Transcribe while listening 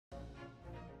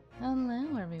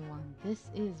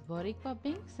This is Boricua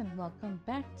Binks, and welcome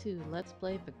back to Let's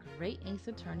Play the Great Ace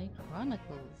Attorney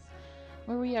Chronicles,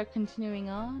 where we are continuing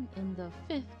on in the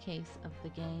 5th case of the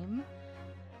game.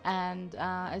 And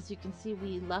as you can see,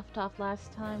 we left off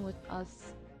last time with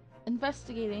us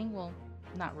investigating, well,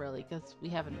 not really, because we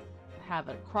haven't had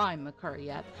a crime occur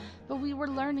yet, but we were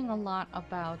learning a lot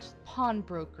about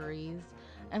pawnbrokeries,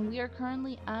 and we are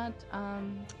currently at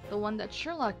the one that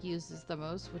Sherlock uses the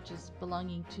most, which is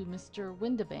belonging to Mr.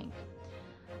 Windibank.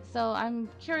 So I'm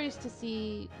curious to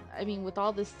see, I mean, with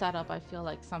all this setup, I feel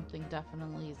like something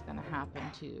definitely is going to happen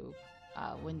to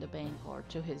Windibank or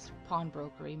to his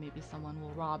pawnbrokery. Maybe someone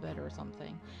will rob it or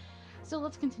something. So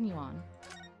let's continue on.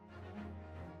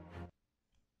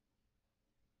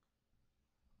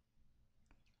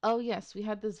 Oh yes, we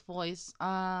had this voice.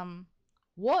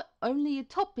 What? Only a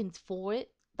toppings for it?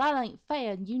 That ain't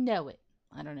fair, and you know it.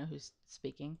 I don't know who's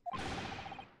speaking.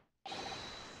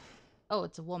 Oh,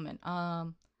 it's a woman.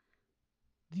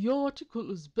 The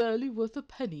article is barely worth a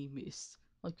penny, miss.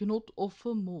 I cannot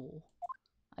offer more.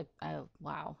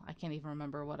 Wow, I can't even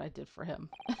remember what I did for him.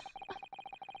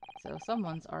 So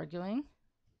someone's arguing.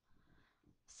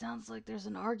 Sounds like there's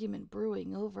an argument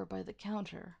brewing over by the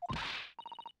counter.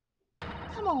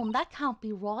 Come on, that can't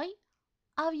be right.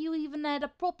 Have you even had a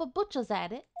proper butcher's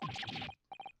at it?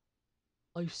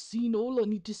 I've seen all I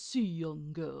need to see,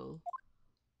 young girl.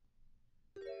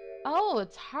 Oh,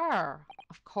 it's her.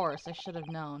 Of course, I should have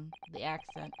known. The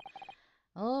accent.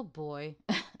 Oh boy.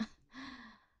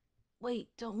 Wait,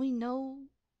 don't we know?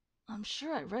 I'm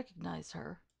sure I recognize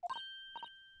her.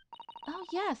 Oh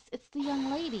yes, it's the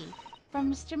young lady from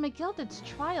Mr. McGilded's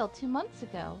trial 2 months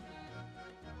ago.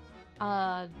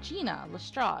 Gina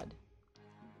Lestrade.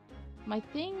 My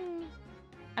thing...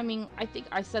 I mean, I think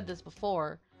I said this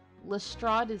before.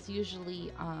 Lestrade is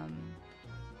usually,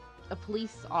 a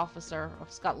police officer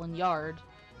of Scotland Yard,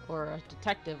 or a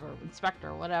detective or inspector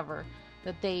or whatever,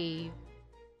 that they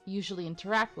usually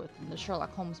interact with in the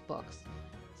Sherlock Holmes books.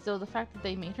 So the fact that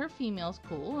they made her female is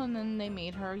cool, and then they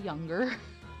made her younger.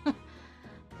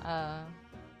 Yeah,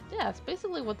 it's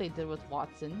basically what they did with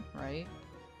Watson, right?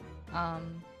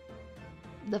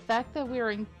 The fact that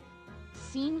we're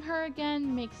seeing her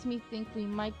again makes me think we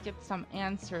might get some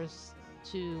answers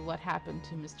to what happened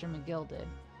to Mr. McGilded.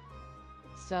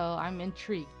 So I'm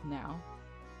intrigued now.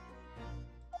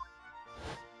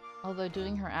 Although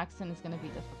doing her accent is going to be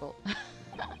difficult.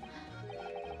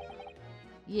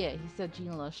 Yeah, he said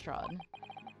Gina Lestrade.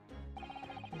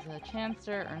 He's a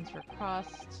chancer, earns her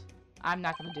crust. I'm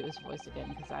not going to do his voice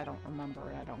again because I don't remember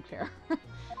and I don't care.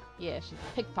 Yeah, she's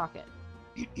a pickpocket.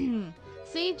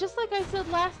 See, just like I said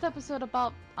last episode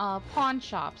about pawn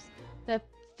shops, that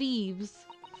thieves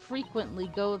frequently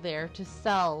go there to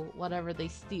sell whatever they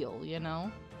steal, you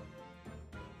know?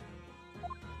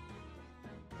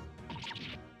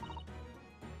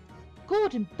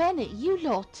 Gordon Bennett, you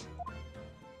lot!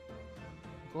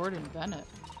 Gordon Bennett?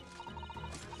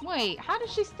 Wait, how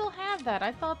does she still have that?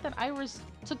 I thought that Iris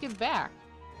took it back.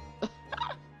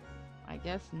 I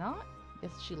guess not.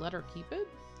 Guess she let her keep it?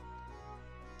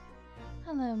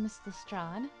 Hello, Miss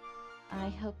Lestrade. I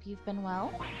hope you've been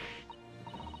well.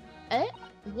 Eh?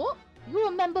 What? You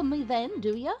remember me then,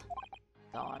 do ya?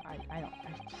 God, I don't...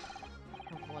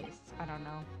 her voice, I don't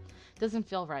know. Doesn't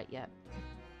feel right yet.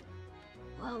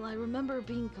 Well, I remember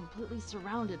being completely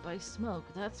surrounded by smoke,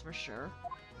 that's for sure.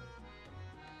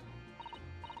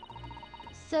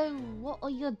 So, what are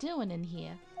you doing in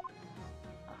here?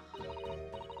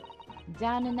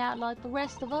 Down and out like the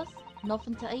rest of us?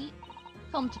 Nothing to eat?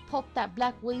 Come to pop that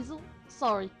black weasel?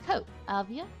 Sorry, coat, have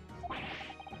ya?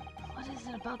 What is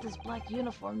it about this black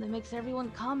uniform that makes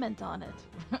everyone comment on it?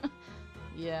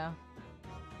 Yeah.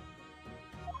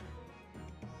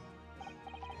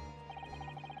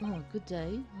 Oh, good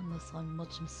day, unless I'm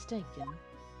much mistaken.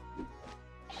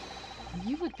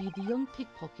 You would be the young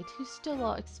pickpocket who stole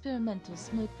our experimental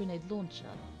smoke grenade launcher.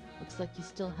 Looks like you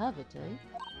still have it, eh?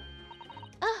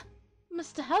 Ah!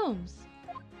 Mr. Holmes!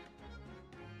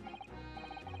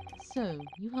 So,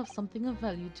 you have something of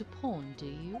value to pawn, do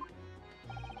you?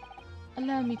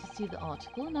 Allow me to see the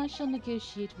article, and I shall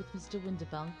negotiate with Mr.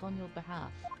 Windibank on your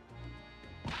behalf.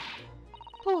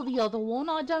 Pull the other one,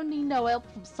 I don't need no help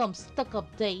from some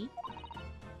stuck-up dame.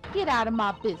 Get out of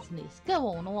my business. Go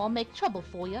on, or I'll make trouble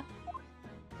for you.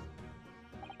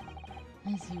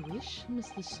 As you wish,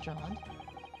 Miss Lestrade.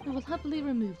 I will happily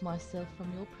remove myself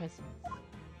from your presence.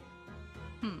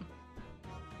 He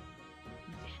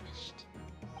Vanished.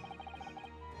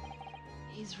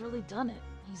 He's really done it.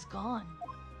 He's gone.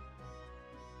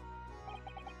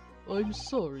 I'm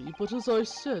sorry, but as I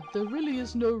said, there really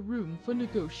is no room for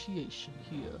negotiation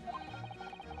here.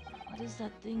 What is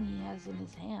that thing he has in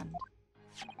his hand?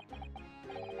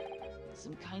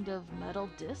 Some kind of metal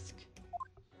disc?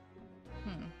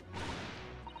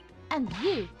 And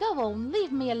you, go on,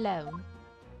 leave me alone.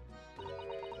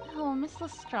 Oh, Miss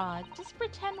Lestrade, just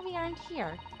pretend we aren't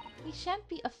here. We shan't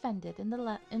be offended in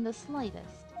the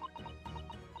slightest.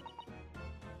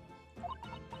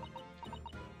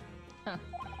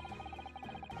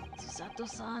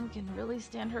 Susato-san can really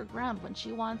stand her ground when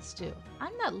she wants to.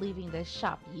 I'm not leaving this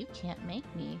shop. You can't make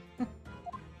me.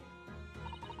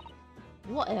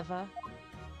 Whatever.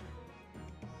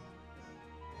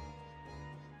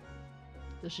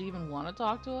 Does she even want to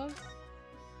talk to us?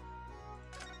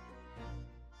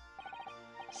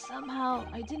 Somehow,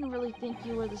 I didn't really think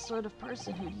you were the sort of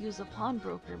person who'd use a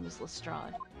pawnbroker, Miss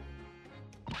Lestrade.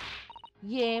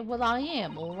 Yeah, well I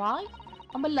am, alright?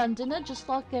 I'm a Londoner just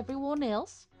like everyone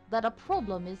else. That a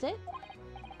problem, is it?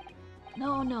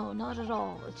 No, not at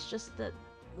all. It's just that,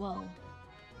 well...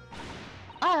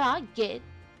 I get it.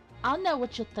 I know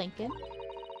what you're thinking.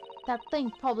 That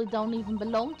thing probably don't even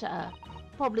belong to her.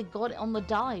 Probably got it on the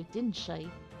dive, didn't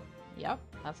she? Yep,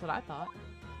 that's what I thought.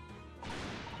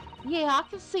 Yeah, I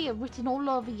can see it written all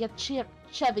over your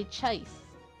Chevy Chase.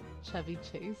 Chevy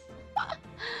Chase?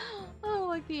 Oh,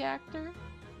 like the actor.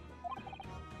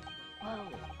 Well,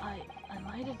 I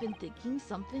might have been thinking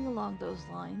something along those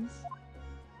lines.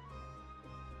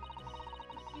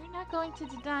 You're not going to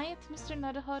deny it, Mr.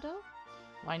 Naruhodo?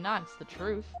 Why not? It's the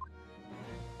truth.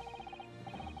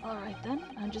 Alright then,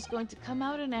 I'm just going to come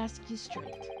out and ask you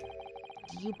straight.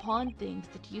 Do you pawn things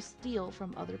that you steal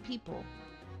from other people?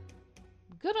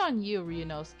 Good on you,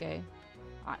 Ryunosuke.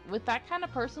 With that kind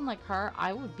of person like her,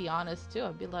 I would be honest too.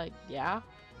 I'd be like, yeah,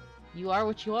 you are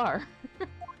what you are.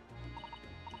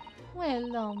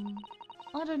 Well,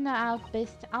 I don't know how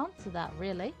best to answer that,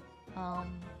 really.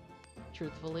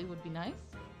 Truthfully would be nice.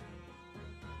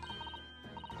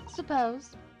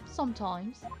 Suppose,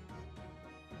 sometimes.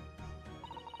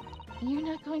 You're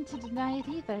not going to deny it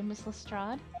either, Miss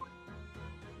Lestrade.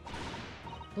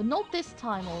 But not this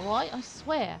time, alright? I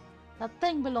swear. That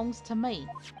thing belongs to me.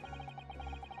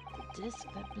 The disc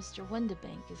that Mr.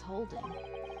 Windibank is holding.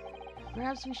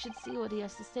 Perhaps we should see what he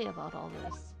has to say about all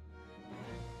this.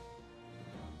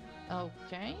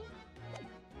 Okay.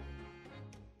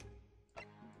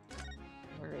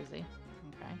 Where is he?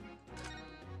 Okay.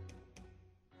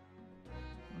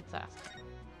 Let's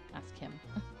ask him.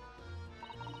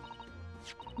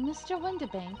 Mr.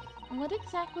 Windibank, what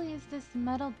exactly is this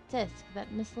metal disc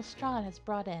that Miss Lestrade has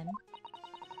brought in?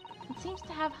 It seems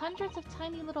to have hundreds of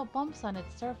tiny little bumps on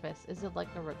its surface. Is it like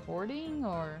a recording,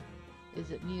 or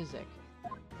is it music?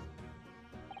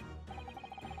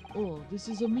 Oh, this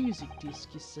is a music disc,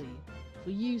 you see,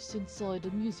 for use inside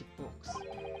a music box.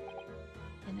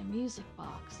 In a music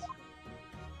box.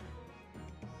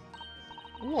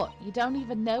 What, you don't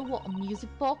even know what a music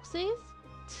box is?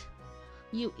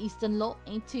 You Eastern lot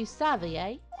ain't too savvy,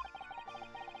 eh?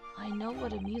 I know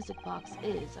what a music box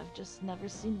is, I've just never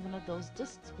seen one of those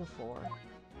discs before.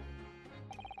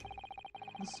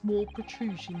 The small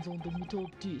protrusions on the metal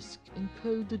disc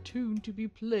encode the tune to be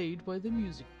played by the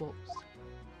music box.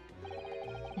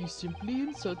 You simply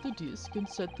insert the disc and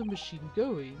set the machine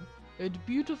going, and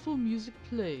beautiful music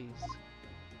plays.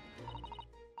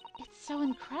 It's so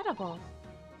incredible.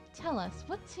 Tell us,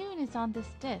 what tune is on this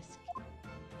disc?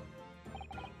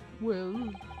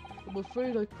 Well, I'm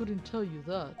afraid I couldn't tell you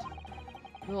that.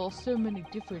 There are so many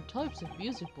different types of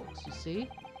music box, you see.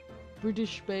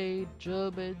 British made,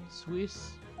 German,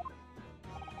 Swiss.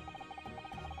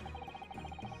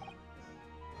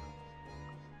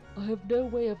 I have no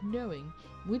way of knowing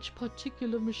which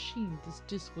particular machine this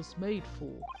disc was made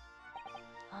for.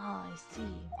 Ah, I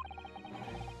see.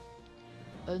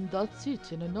 And that's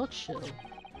it in a nutshell.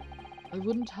 I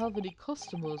wouldn't have any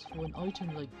customers for an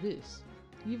item like this,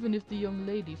 even if the young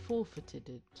lady forfeited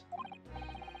it.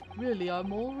 Really,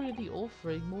 I'm already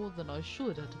offering more than I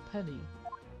should at a penny.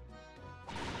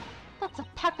 That's a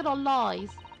packet of lies.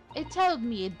 He told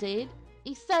me it did.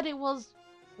 He said it was,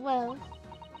 well...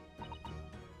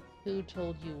 Who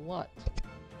told you what?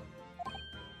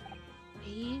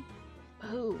 He?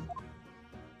 Who?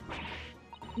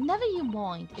 Never you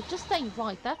mind. It just ain't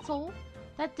right, that's all.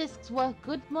 That disc's worth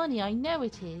good money, I know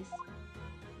it is.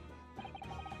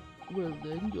 Well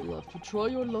then, you'll have to try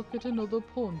your luck at another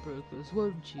pawnbroker's,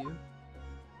 won't you?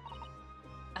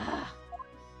 Ah!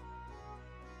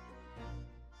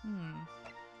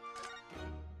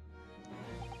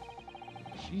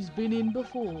 She's been in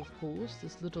before, of course,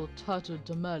 this little tattered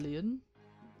Damalian.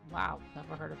 Wow,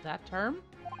 never heard of that term.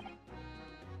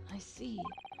 I see.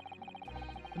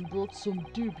 And brought some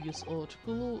dubious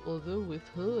article or other with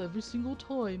her every single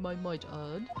time, I might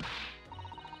add.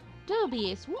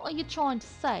 Dubious? What are you trying to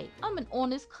say? I'm an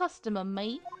honest customer,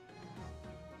 mate.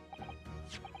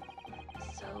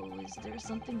 So, is there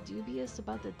something dubious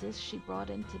about the disc she brought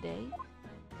in today?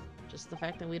 Just the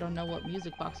fact that we don't know what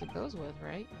music box it goes with,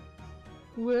 right?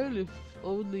 Well, if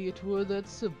only it were that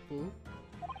simple.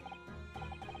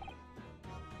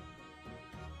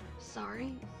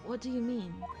 Sorry? What do you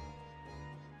mean?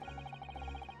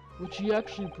 What she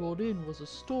actually brought in was a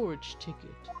storage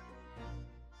ticket.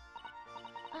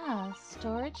 Ah,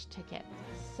 storage ticket.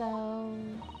 So,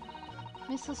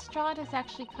 Miss Lestrade has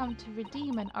actually come to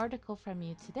redeem an article from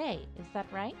you today, is that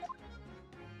right?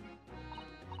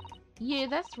 Yeah,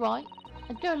 that's right.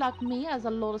 A girl like me has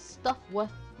a lot of stuff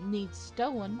worth needs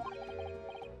stolen.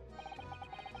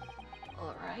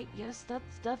 Alright, yes,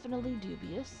 that's definitely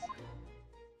dubious.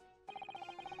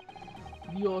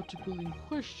 The article in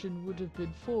question would have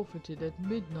been forfeited at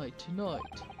midnight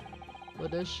tonight,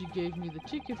 but as she gave me the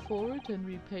ticket for it and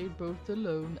repaid both the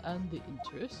loan and the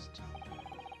interest,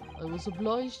 I was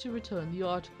obliged to return the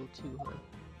article to her.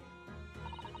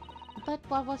 But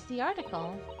what was the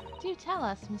article? Do tell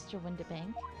us, Mr.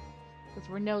 Windibank. Because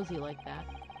we're nosy like that.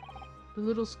 The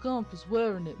little scamp is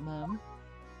wearing it, ma'am.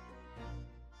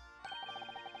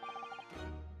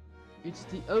 It's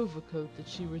the overcoat that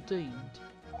she redeemed.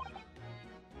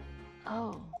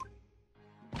 Oh.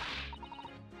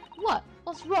 What?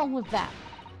 What's wrong with that?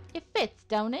 It fits,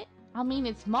 don't it? I mean,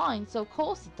 it's mine, so of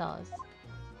course it does.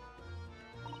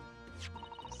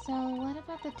 So, what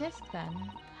about the disc then?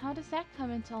 How does that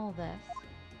come into all this?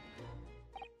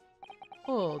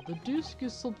 Ah, the disc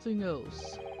is something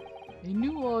else. A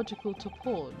new article to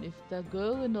pawn if that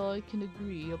girl and I can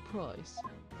agree a price.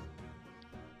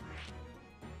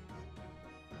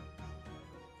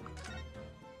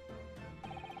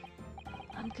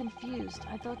 I'm confused.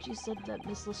 I thought you said that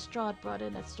Miss Lestrade brought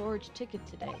in a storage ticket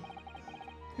today.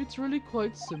 It's really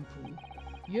quite simple.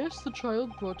 Yes, the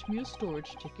child brought me a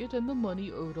storage ticket and the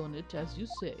money owed on it, as you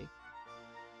say.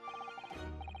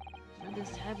 For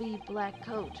this heavy black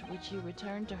coat, which you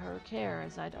returned to her care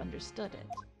as I'd understood it.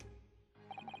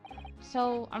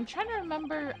 So, I'm trying to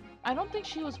remember, I don't think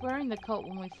she was wearing the coat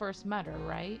when we first met her,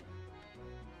 right?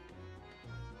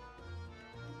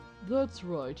 That's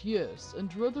right, yes,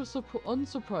 and rather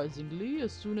unsurprisingly,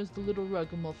 as soon as the little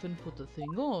ragamuffin put the thing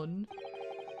on,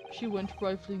 she went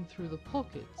rifling through the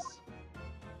pockets.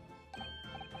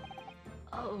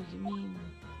 Oh, you mean...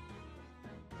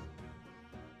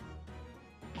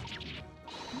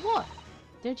 What?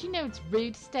 Don't you know it's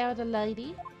rude to stare at a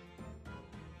lady?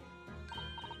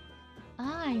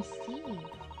 Ah, I see.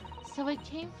 So it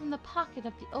came from the pocket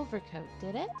of the overcoat,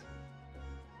 did it?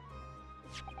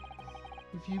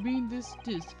 If you mean this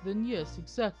disc, then yes,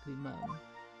 exactly, ma'am.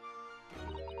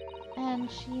 And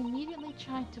she immediately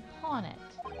tried to pawn it.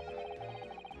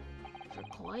 For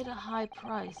quite a high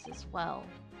price as well.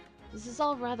 This is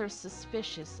all rather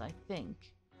suspicious, I think.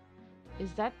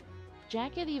 Is that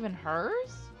jacket even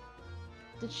hers?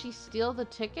 Did she steal the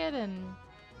ticket and...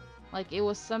 like, it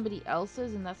was somebody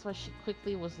else's and that's why she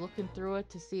quickly was looking through it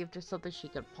to see if there's something she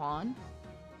could pawn?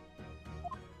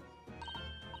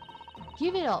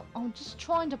 Give it up. I'm just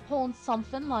trying to pawn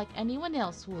something like anyone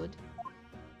else would.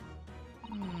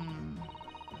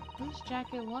 Whose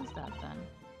jacket was that then?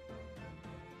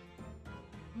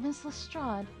 Miss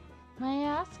Lestrade, may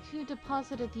I ask who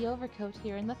deposited the overcoat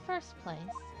here in the first place?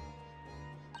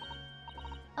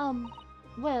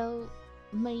 Well,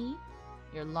 me.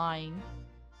 You're lying.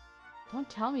 Don't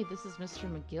tell me this is Mr.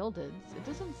 McGilded's. It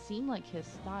doesn't seem like his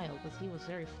style because he was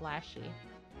very flashy.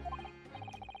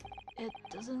 It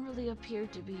doesn't really appear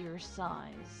to be your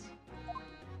size.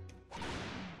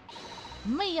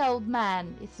 Me old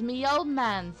man! It's me old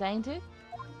man's, ain't it?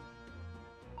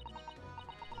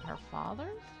 Her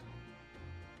father's?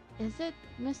 Is it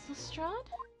Miss Lestrade?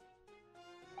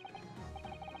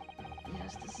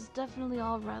 Yes, this is definitely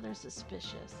all rather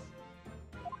suspicious.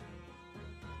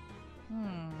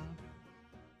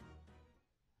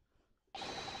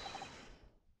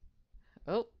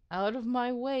 Oh, out of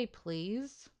my way,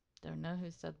 please. Don't know who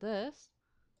said this.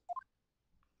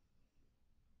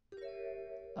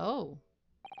 Oh.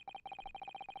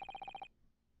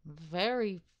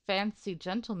 Very fancy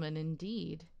gentleman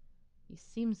indeed. He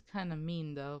seems kind of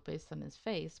mean, though, based on his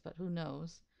face, but who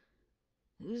knows.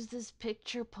 Who's this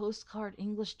picture postcard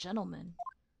English gentleman?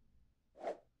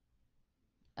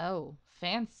 Oh,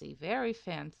 fancy. Very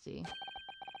fancy.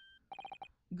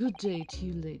 Good day to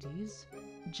you, ladies,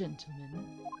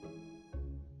 gentlemen.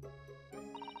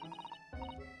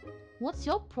 What's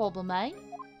your problem, eh?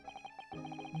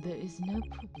 There is no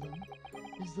problem.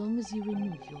 As long as you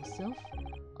remove yourself,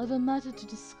 I've a matter to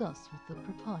discuss with the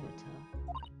proprietor.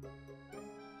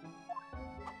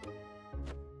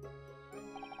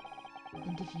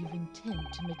 And if you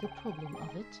intend to make a problem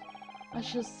of it, I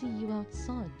shall see you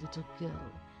outside, little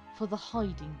girl, for the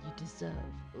hiding you deserve.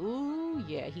 Ooh,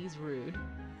 yeah, he's rude.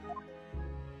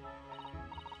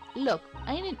 Look,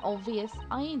 ain't it obvious?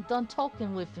 I ain't done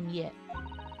talking with him yet.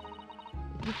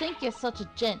 If you think you're such a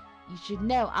gent, you should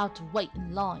know how to wait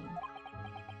in line.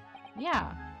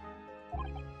 Yeah.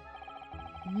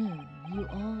 No, you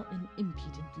are an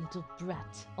impudent little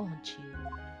brat, aren't you?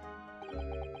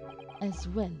 As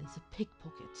well as a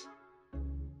pickpocket.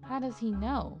 How does he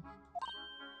know?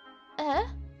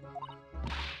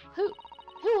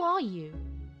 Who are you?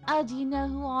 How do you know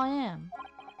who I am?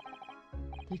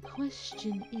 The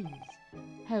question is,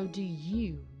 how do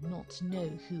you not know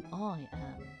who I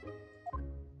am?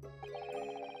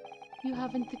 You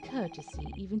haven't the courtesy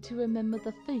even to remember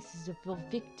the faces of your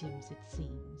victims, it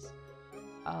seems.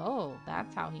 Oh,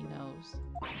 that's how he knows.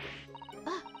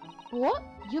 What?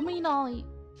 You mean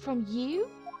from you?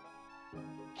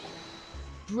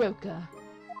 Broker.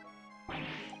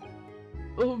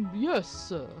 Yes,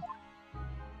 sir.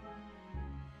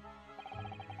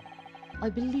 I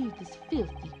believe this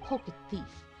filthy pocket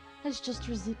thief has just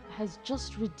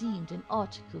redeemed an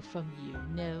article from you,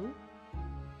 no?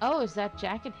 Oh, is that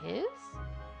jacket his?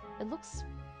 It looks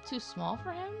too small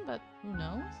for him, but who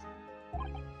knows?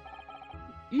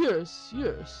 Yes.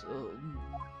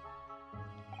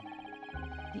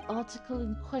 The article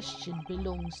in question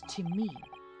belongs to me.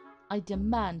 I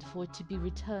demand for it to be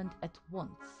returned at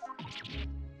once.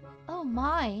 Oh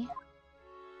my.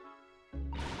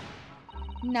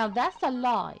 Now that's a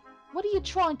lie. What are you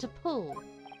trying to pull?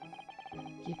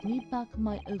 Give me back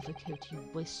my overcoat, you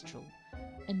wastrel.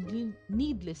 And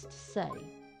needless to say...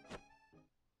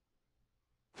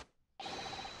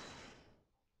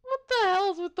 What the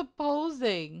hell's with the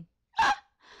posing?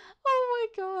 Oh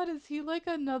my god, is he like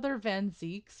another Van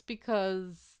Zeeks?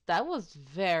 Because that was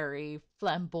very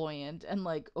flamboyant and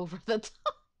like over the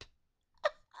top.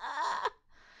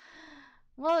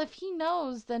 Well, if he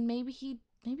knows, then maybe she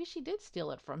did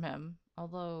steal it from him.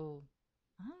 Although,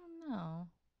 I don't know.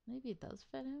 Maybe it does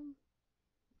fit him.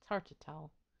 It's hard to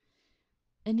tell.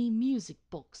 Any music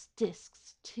box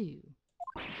discs too?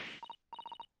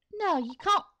 No,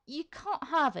 you can't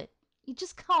have it. You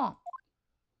just can't.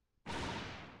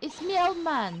 It's me old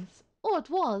man's. Oh, it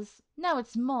was. Now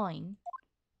it's mine.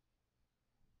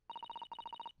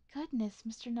 Goodness,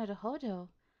 Mr. Naruhodo.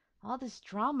 All this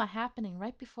drama happening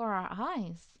right before our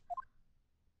eyes.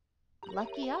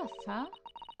 Lucky us, huh?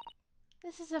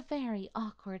 This is a very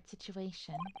awkward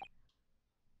situation.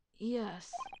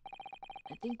 Yes.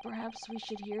 I think perhaps we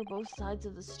should hear both sides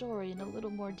of the story in a little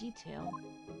more detail.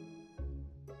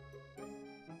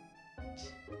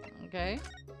 Okay.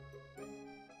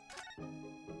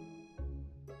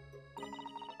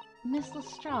 Miss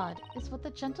Lestrade, is what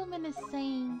the gentleman is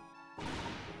saying...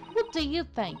 What do you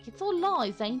think? It's all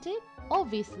lies, ain't it?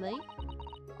 Obviously.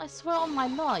 I swear on my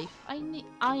life, I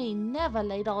ain't never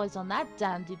laid eyes on that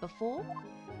dandy before.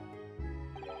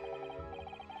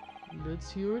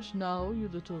 Let's hear it now, you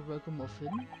little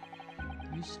ragamuffin.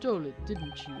 You stole it,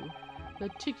 didn't you?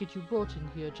 That ticket you brought in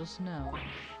here just now.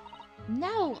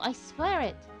 No, I swear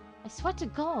it. I swear to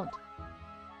God.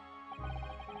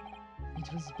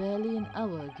 It was barely an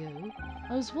hour ago.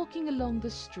 I was walking along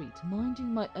the street,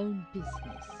 minding my own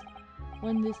business.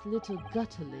 When this little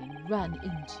gutterling ran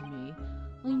into me,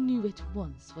 I knew at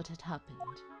once what had happened.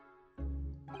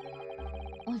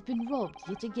 I've been robbed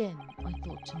yet again, I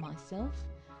thought to myself.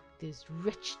 Those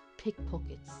wretched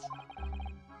pickpockets.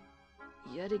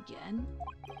 Yet again?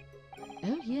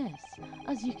 Oh yes,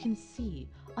 as you can see,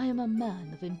 I am a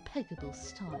man of impeccable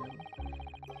style.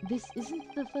 This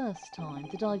isn't the first time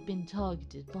that I've been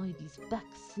targeted by these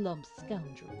back-slum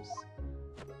scoundrels.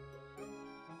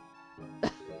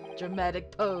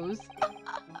 Dramatic pose.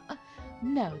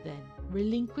 Now then,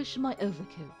 relinquish my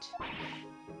overcoat.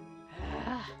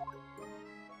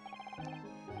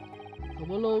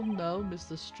 Come along now,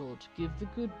 Mr. Strut. Give the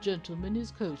good gentleman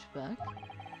his coat back.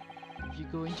 If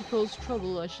you're going to cause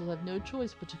trouble, I shall have no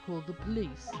choice but to call the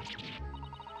police.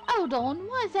 Hold on,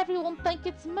 why does everyone think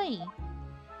it's me?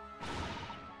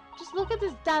 Just look at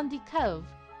this dandy cove.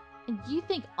 And you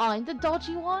think I'm the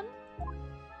dodgy one?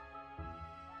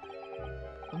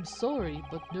 I'm sorry,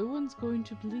 but no one's going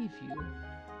to believe you.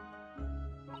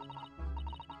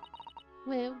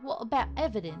 Well, what about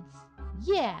evidence?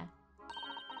 Yeah.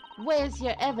 Where's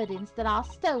your evidence that I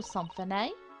stole something, eh?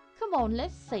 Come on,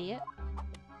 let's see it.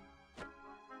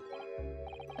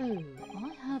 Oh,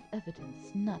 I have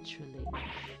evidence, naturally.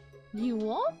 You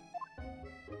what?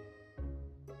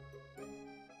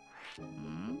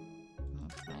 Hmm.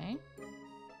 Okay.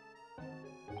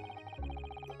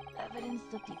 Evidence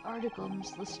that the article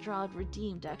Miss Lestrade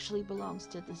redeemed actually belongs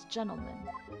to this gentleman.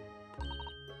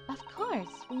 Of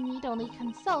course, we need only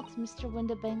consult Mr.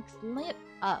 Windibank's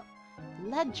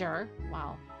ledger,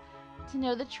 wow, to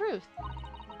know the truth.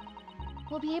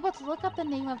 We'll be able to look up the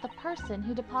name of the person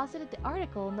who deposited the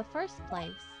article in the first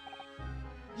place.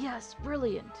 Yes,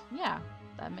 brilliant. Yeah,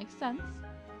 that makes sense.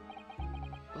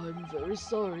 I'm very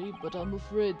sorry, but I'm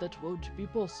afraid that won't be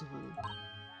possible.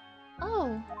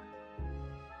 Oh,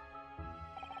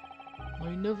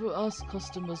 I never ask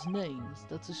customers' names.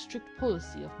 That's a strict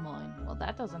policy of mine. well,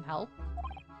 that doesn't help.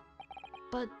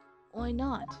 But why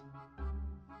not?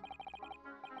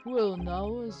 Well,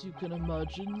 now, as you can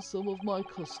imagine, some of my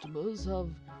customers have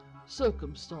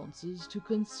circumstances to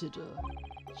consider.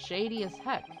 Shady as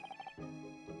heck.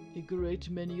 A great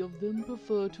many of them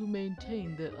prefer to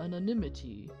maintain their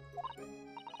anonymity.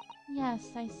 Yes,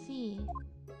 I see.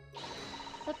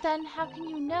 But then how can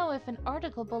you know if an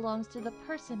article belongs to the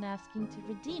person asking to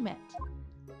redeem it?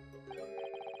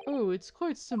 Oh, it's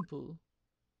quite simple.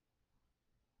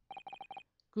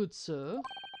 Good sir,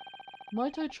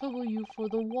 might I trouble you for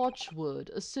the watchword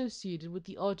associated with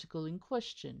the article in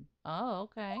question? Oh,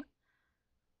 okay.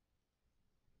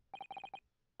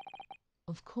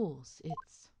 Of course,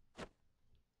 it's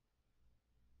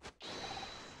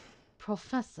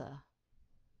Professor.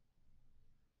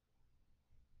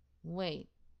 Wait.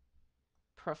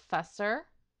 Professor?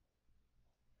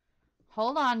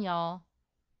 Hold on, y'all.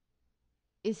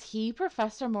 Is he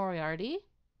Professor Moriarty?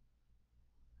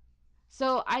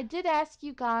 So I did ask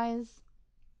you guys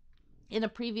in a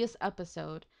previous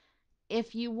episode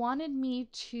if you wanted me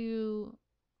to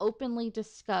openly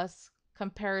discuss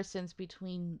comparisons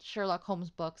between Sherlock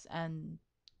Holmes books and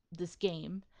this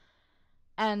game.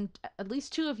 And at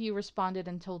least 2 of you responded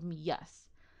and told me yes.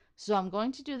 So I'm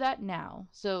going to do that now.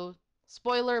 So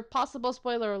possible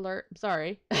spoiler alert,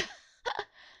 sorry.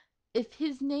 If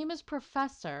his name is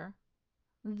Professor,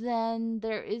 then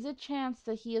there is a chance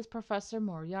that he is Professor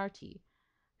Moriarty,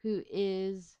 who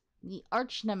is the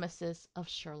arch nemesis of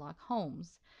Sherlock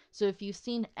Holmes. So if you've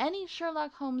seen any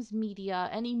Sherlock Holmes media,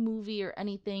 any movie or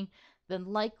anything, then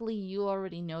likely you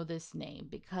already know this name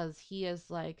because he is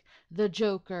like the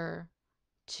Joker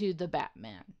to the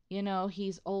Batman. You know,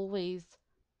 he's always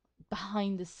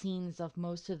behind the scenes of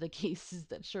most of the cases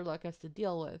that Sherlock has to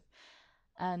deal with.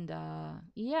 And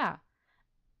yeah,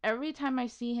 every time I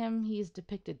see him, he's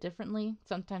depicted differently.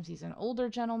 Sometimes he's an older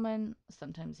gentleman,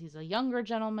 sometimes he's a younger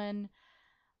gentleman,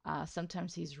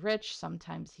 sometimes he's rich,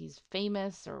 sometimes he's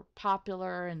famous or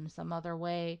popular in some other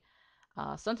way.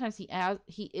 Sometimes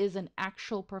he is an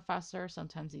actual professor,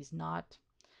 sometimes he's not.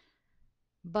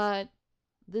 But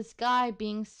this guy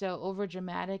being so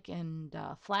overdramatic and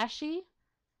flashy,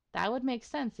 that would make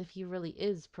sense if he really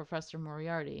is Professor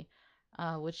Moriarty,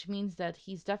 which means that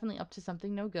he's definitely up to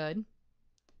something no good.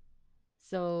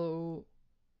 So,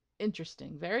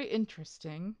 interesting. Very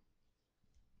interesting.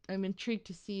 I'm intrigued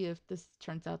to see if this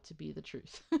turns out to be the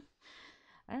truth.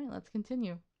 Alright, let's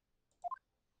continue.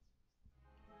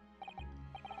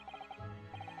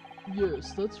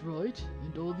 Yes, that's right,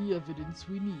 and all the evidence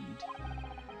we need.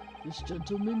 This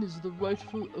gentleman is the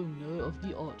rightful owner of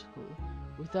the article,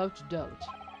 without doubt.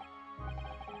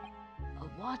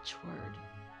 A watchword.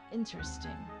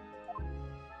 Interesting.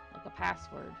 Like a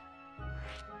password.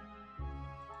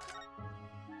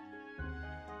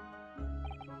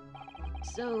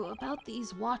 So, about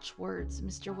these watchwords,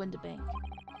 Mr. Windibank.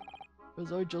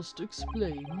 As I just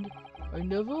explained, I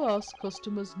never ask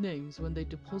customers' names when they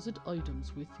deposit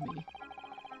items with me.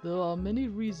 There are many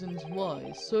reasons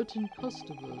why certain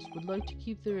customers would like to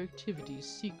keep their activities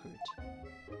secret.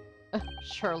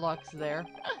 Sherlock's there.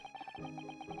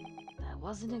 That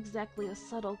wasn't exactly a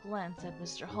subtle glance at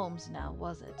Mr. Holmes now,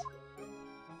 was it?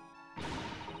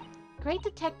 Great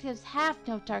detectives have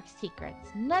no dark secrets.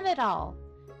 None at all.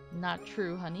 Not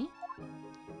true, honey.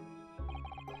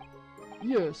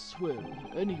 Yes, well,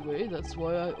 anyway, that's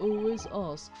why I always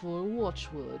ask for a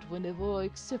watchword whenever I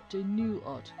accept a new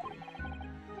article.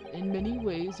 In many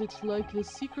ways, it's like the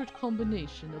secret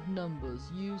combination of numbers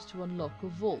used to unlock a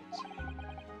vault.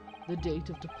 The date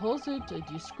of deposit, a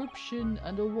description,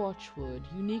 and a watchword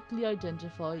uniquely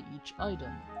identify each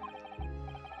item.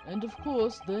 And of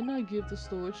course, then I give the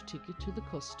storage ticket to the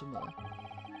customer.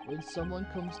 When someone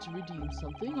comes to redeem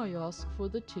something, I ask for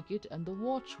the ticket and the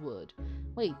watchword.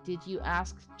 Wait, did you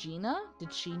ask Gina?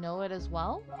 Did she know it as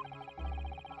well?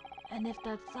 And if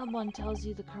that someone tells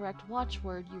you the correct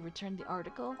watchword, you return the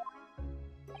article?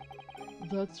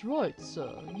 That's right,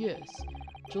 sir, yes.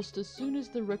 just as soon as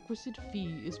the requisite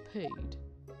fee is paid.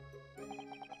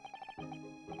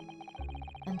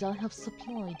 And I have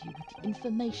supplied you with the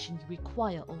information you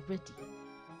require already.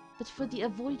 But for the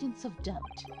avoidance of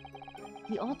doubt,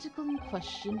 the article in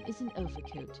question is an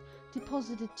overcoat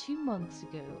deposited 2 months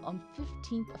ago on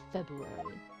 15th of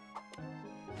February.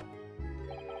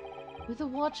 With a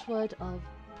watchword of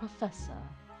Professor.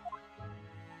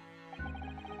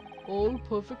 All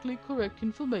perfectly correct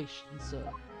information, sir.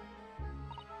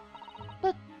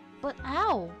 But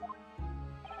how?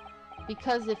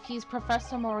 Because if he's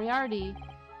Professor Moriarty,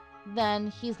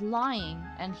 then he's lying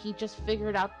and he just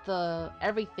figured out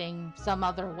everything some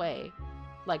other way,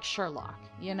 like Sherlock,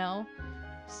 you know?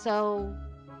 So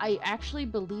I actually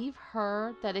believe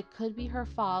her that it could be her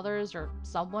father's or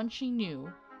someone she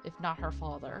knew, if not her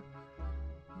father.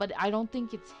 But I don't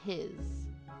think it's his.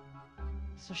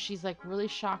 So she's like really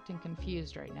shocked and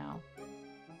confused right now.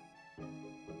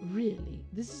 Really,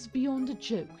 this is beyond a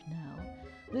joke now.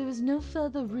 There is no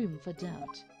further room for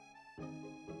doubt.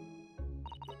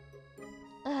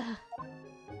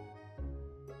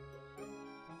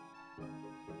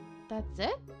 That's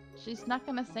it? She's not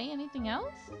gonna say anything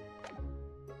else?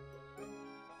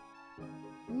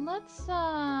 Let's,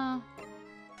 oh.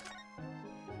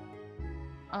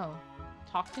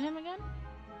 Talk to him again?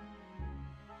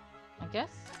 I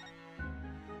guess?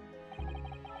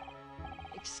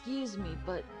 Excuse me,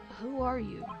 but who are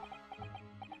you?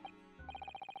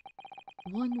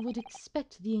 One would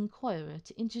expect the inquirer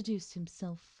to introduce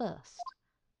himself first.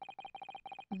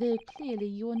 Though clearly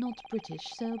you are not British,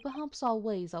 so perhaps our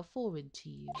ways are foreign to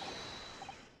you.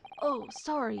 Oh,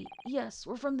 sorry. Yes,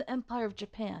 we're from the Empire of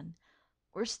Japan.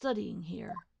 We're studying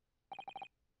here.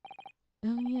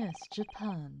 Oh yes,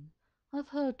 Japan. I've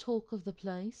heard talk of the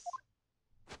place.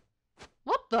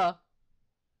 What the?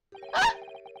 Ah!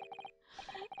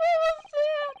 What was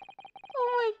that? Oh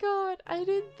my god, I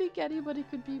didn't think anybody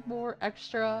could be more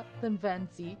extra than Van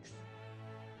Zieks.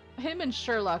 Him and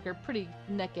Sherlock are pretty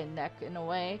neck and neck in a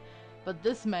way, but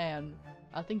this man,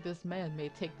 I think this man may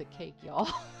take the cake, y'all.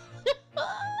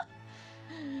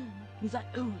 He's like,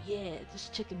 oh yeah,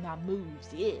 just checking my moves,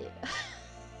 yeah.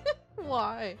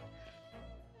 Why?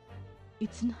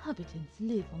 Its inhabitants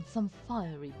live on some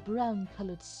fiery,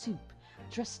 brown-colored soup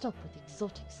dressed up with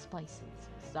exotic spices.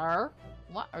 Sir?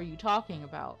 What are you talking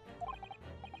about?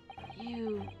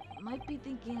 You might be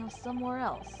thinking of somewhere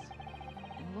else.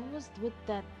 And what was with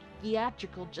that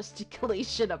theatrical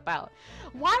gesticulation about?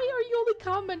 Why are you only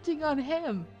commenting on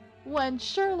him when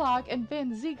Sherlock and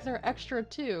Van Zieks are extra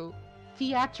too?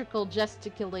 Theatrical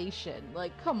gesticulation.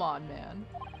 Like, come on, man.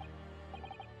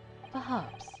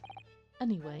 Perhaps.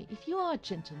 Anyway, if you are a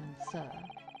gentleman, sir,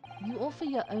 you offer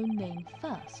your own name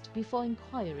first before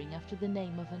inquiring after the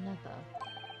name of another.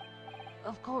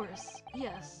 Of course,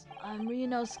 yes. I'm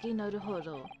Ryunosuke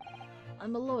Naruhodo.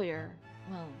 I'm a lawyer.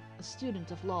 Well, a student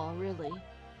of law, really.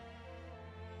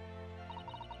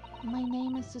 My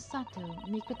name is Susato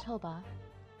Mikotoba.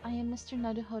 I am Mr.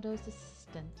 Naruhodo's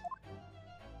assistant.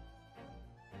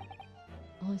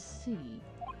 I see.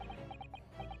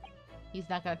 He's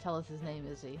not gonna tell us his name,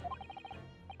 is he?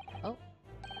 Oh.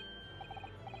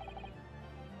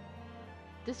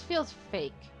 This feels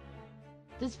fake.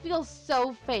 This feels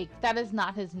so fake. That is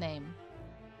not his name.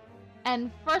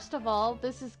 And first of all,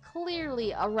 this is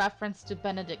clearly a reference to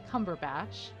Benedict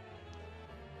Cumberbatch.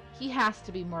 He has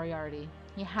to be Moriarty.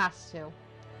 He has to.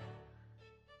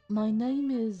 My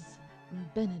name is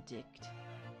Benedict.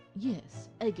 Yes,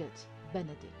 Eggert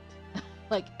Benedict.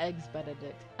 Like Eggs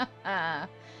Benedict.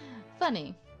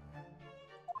 Funny.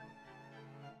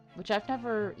 Which I've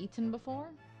never eaten before.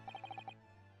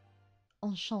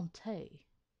 Enchanté.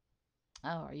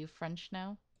 Oh, are you French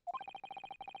now?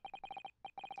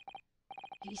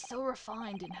 He's so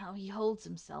refined in how he holds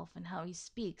himself and how he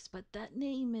speaks, but that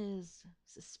name is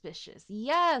suspicious.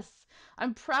 Yes!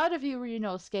 I'm proud of you,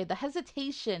 Ryunosuke. The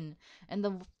hesitation and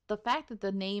the fact that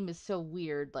the name is so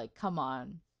weird, like, come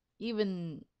on.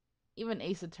 Even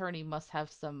Ace Attorney must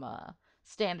have some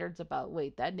standards about,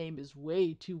 wait, that name is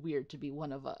way too weird to be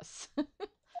one of us.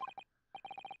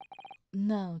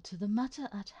 Now, to the matter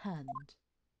at hand.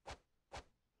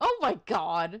 Oh my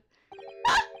god!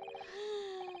 Oh,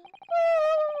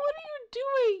 what are you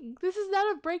doing? This is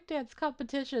not a breakdance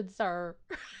competition, sir.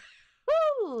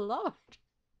 Oh, Lord.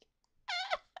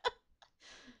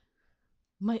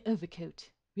 My overcoat.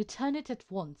 Return it at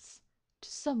once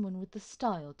to someone with the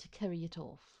style to carry it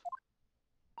off.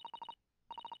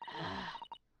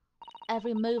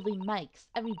 Every move he makes,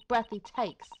 every breath he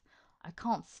takes, I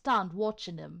can't stand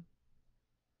watching him.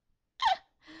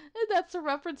 And that's a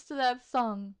reference to that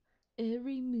song.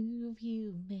 Every move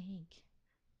you make.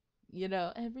 You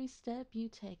know, every step you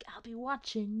take, I'll be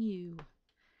watching you.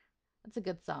 That's a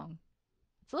good song.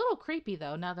 It's a little creepy,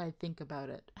 though, now that I think about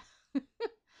it.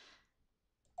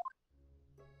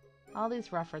 All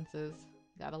these references.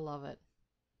 Gotta love it.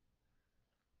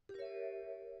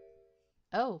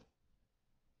 Oh.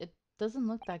 It doesn't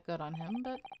look that good on him,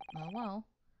 but oh well.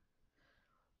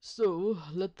 So,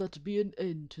 let that be an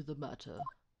end to the matter.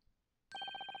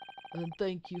 And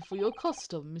thank you for your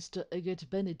custom, Mr. Eggert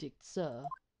Benedict, sir.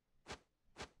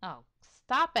 Oh,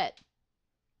 stop it!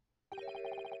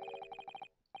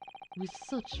 With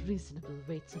such reasonable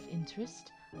rates of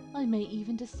interest, I may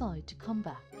even decide to come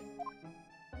back.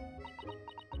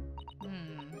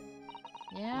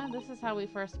 Yeah, this is how we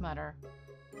first met her.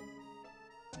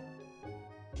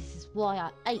 This is why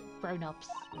I hate grown-ups.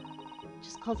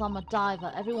 Just 'cause I'm a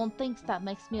diver, everyone thinks that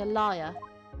makes me a liar.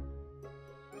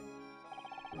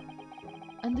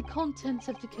 And the contents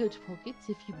of the coat pockets,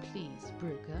 if you please,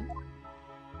 broker.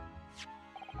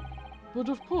 But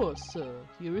of course, sir,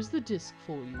 here is the disc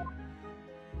for you.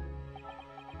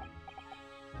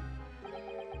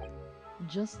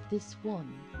 Just this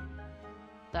one.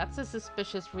 That's a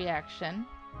suspicious reaction.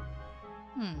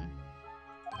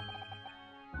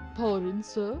 Pardon,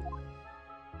 sir?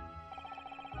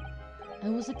 I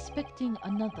was expecting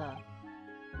another.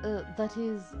 That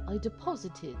is, I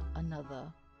deposited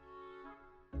another.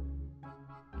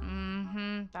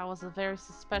 That was a very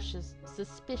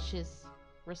suspicious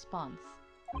response.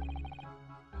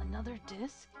 Another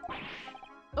disc?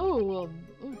 Oh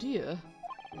dear.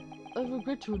 I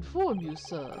regret to inform you,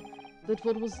 sir, that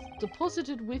what was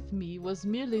deposited with me was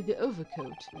merely the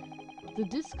overcoat. The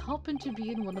disc happened to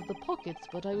be in one of the pockets,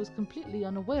 but I was completely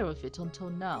unaware of it until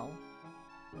now.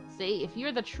 See, if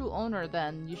you're the true owner,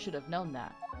 then you should have known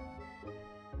that.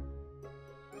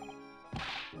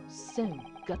 So,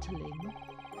 Gutterling,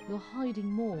 you're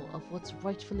hiding more of what's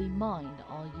rightfully mine,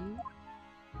 are you?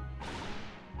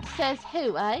 Says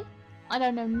who, eh? I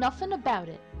don't know nothing about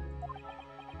it.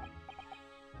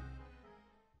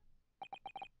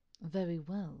 Very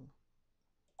well.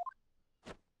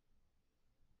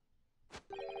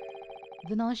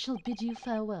 Then I shall bid you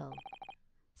farewell.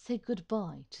 Say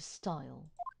goodbye to style.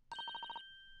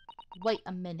 Wait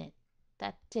a minute.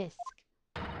 That disc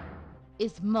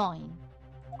is mine.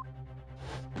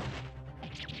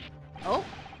 Oh?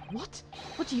 What?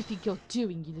 What do you think you're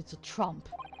doing, you little trump?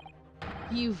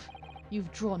 You've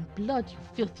drawn blood, you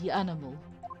filthy animal.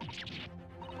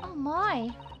 Oh my.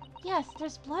 Yes,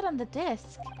 there's blood on the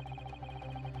disc.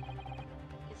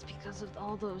 It's because of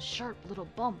all those sharp little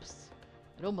bumps.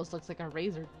 It almost looks like a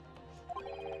razor.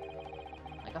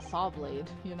 Like a saw blade,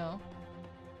 you know?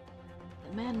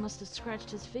 The man must have scratched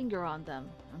his finger on them.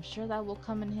 I'm sure that will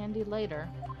come in handy later.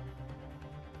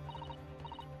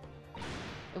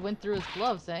 It went through his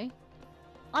gloves, eh?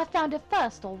 I found it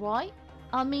first, alright?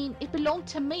 I mean, it belonged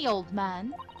to me, old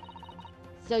man.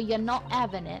 So you're not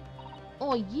having it.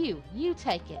 Or you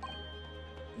take it.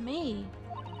 Me?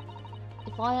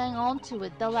 If I hang on to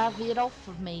it, they'll have it off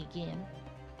of me again.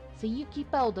 So you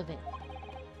keep hold of it.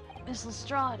 Miss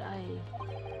Lestrade,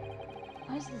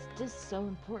 why is this disc so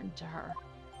important to her?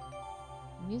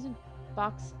 The music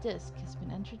box disc has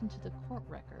been entered into the court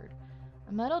record.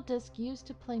 A metal disc used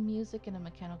to play music in a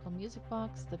mechanical music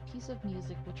box. The piece of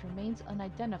music, which remains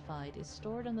unidentified, is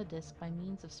stored on the disc by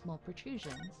means of small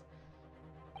protrusions.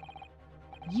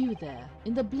 You there,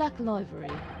 in the black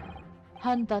livery.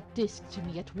 Hand that disc to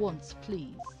me at once,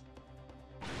 please.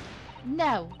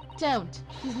 No, don't.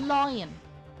 He's lying.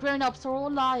 Grown-ups are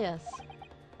all liars.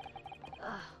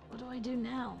 What do I do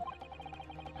now?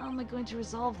 How am I going to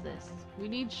resolve this? We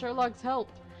need Sherlock's help.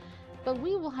 But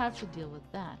we will have to deal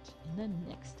with that in the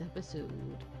next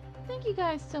episode. Thank you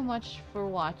guys so much for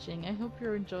watching. I hope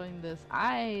you're enjoying this.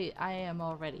 I am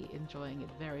already enjoying it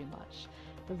very much.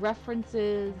 The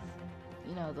references,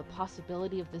 you know, the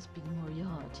possibility of this being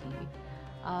Moriarty,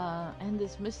 and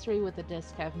this mystery with the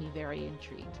disc have me very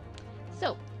intrigued.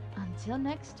 So, until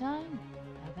next time,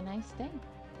 have a nice day.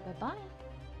 Bye-bye.